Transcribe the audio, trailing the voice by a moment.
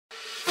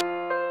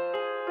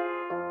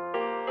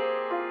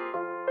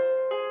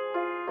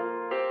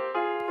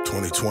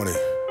2020,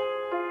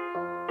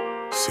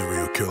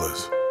 serial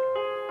killers,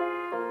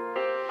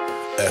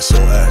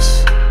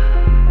 SOS,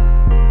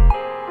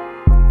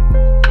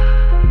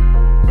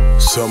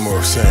 Summer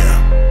of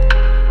Sam,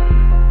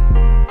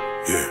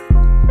 yeah.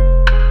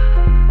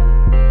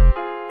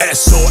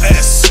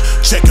 SOS,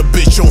 check a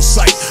bitch on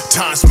sight.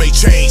 Times may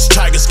change,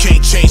 tigers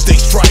can't change they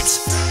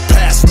stripes.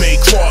 Past may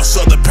cross,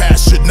 other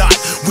paths should not.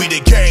 We the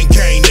gang,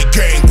 the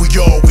gang, we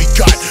all we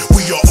got.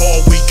 We are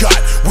all we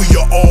got, we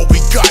are all we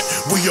got.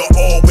 We are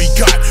all we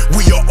got,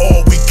 we are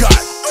all we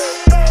got.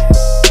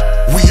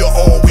 We are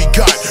all we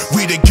got.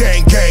 We the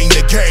gang,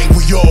 the gang,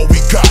 we all we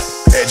got.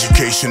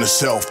 Education of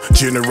self,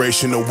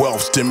 generational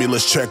wealth.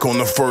 Stimulus check on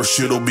the first,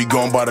 it'll be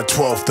gone by the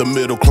 12th. The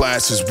middle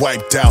class is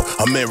wiped out,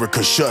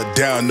 America shut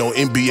down. No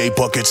NBA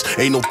buckets,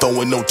 ain't no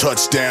throwing no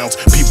touchdowns.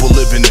 People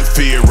living in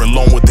fear,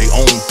 alone with their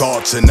own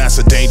thoughts. And that's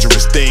a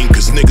dangerous thing,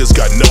 cause niggas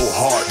got no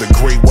heart. The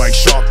great white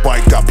shark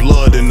bite got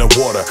blood in the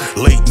water.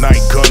 Late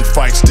night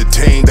gunfights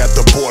detained at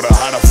the border.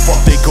 How the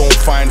fuck they gon'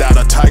 find out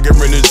a tiger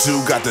in the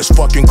zoo got this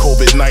fucking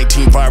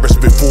COVID-19 virus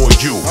before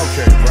you?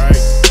 Okay, right?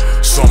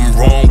 Something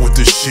wrong with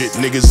this shit.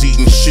 Niggas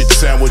eating shit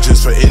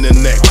sandwiches for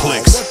internet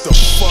clicks. What the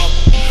fuck?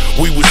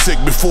 We was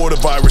sick before the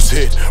virus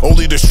hit.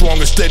 Only the strong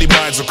and steady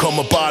minds will come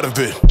up out of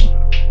it.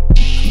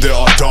 There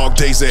are dark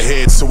days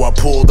ahead, so I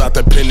pulled out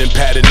the pen and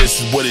pad, and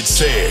this is what it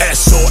said.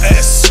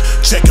 SOS,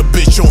 check a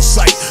bitch on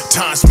sight.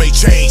 Times may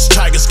change,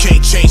 tigers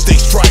can't change they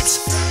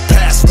stripes.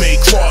 Past may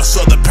cross,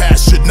 other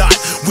paths should not.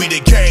 We the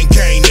gang,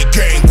 the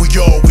gang, we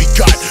all we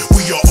got.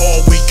 We are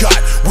all we got,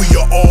 we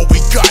are all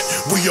we got.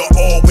 We are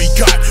all we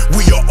got,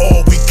 we are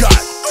all we got.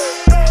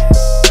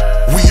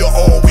 We are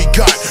all we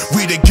got.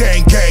 We the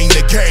gang,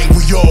 the gang,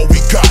 we all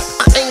we got.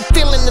 I ain't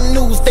feeling the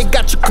news, they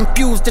got you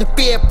confused and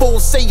fearful.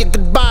 Say your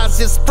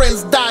goodbyes as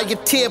friends die,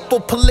 you're tearful.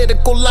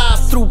 Political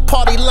lies through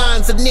party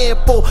lines are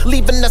nearful,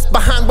 leaving us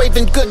behind,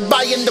 waving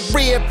goodbye in the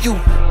rear view.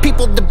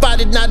 People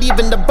divided, not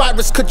even the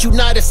virus could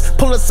unite us.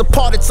 Pull us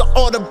apart, it's an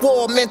art of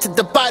war meant to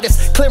divide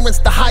us. Clearance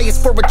the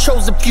highest for a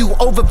chosen few.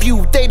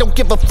 Overview, they don't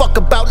give a fuck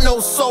about no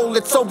soul,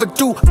 it's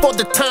overdue. For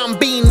the time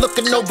being,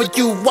 looking over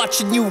you,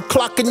 watching you,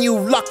 clocking you,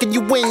 locking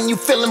you in. You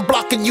feeling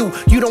blocking you,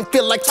 you don't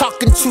feel like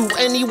talking to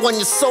anyone.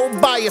 You're so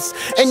biased,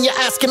 and you're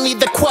asking me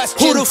the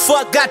question, who the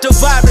fuck got the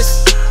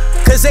virus?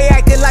 Cause they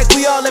acting like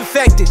we all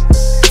infected.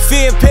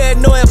 Fear and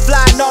paranoia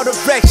flying all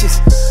directions.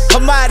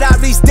 Hamad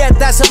Ari's death,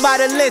 that's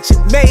somebody lynching.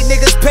 Made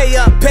niggas pay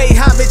up, pay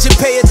homage and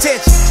pay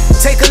attention.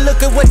 Take a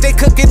look at what they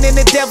cooking in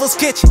the devil's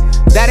kitchen.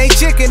 That ain't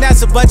chicken,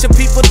 that's a bunch of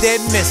people dead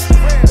missing.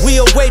 We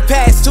are way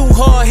past too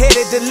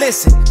hard-headed to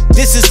listen.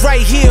 This is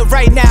right here,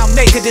 right now,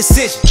 make a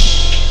decision.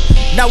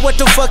 Now what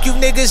the fuck you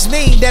niggas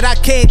mean that I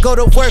can't go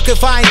to work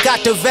if I ain't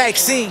got the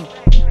vaccine?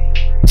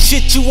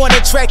 Shit, you wanna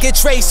track and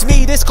trace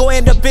me, this gon'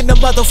 end up in the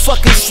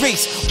motherfucking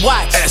streets.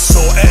 Watch.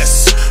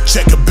 SOS,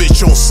 check a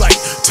bitch on sight.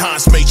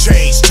 Times may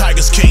change,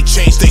 tigers can't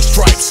change they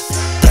stripes.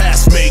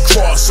 Past may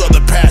cross,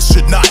 other paths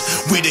should not.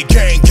 We the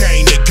gang,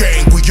 the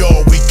gang, we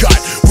all we got.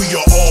 We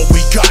are all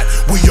we got,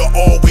 we are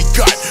all we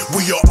got.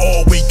 We are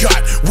all we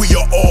got, we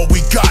are all we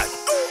got.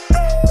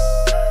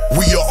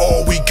 We are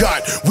all we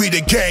got. We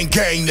the gang,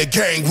 the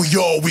gang, we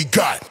all we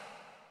got.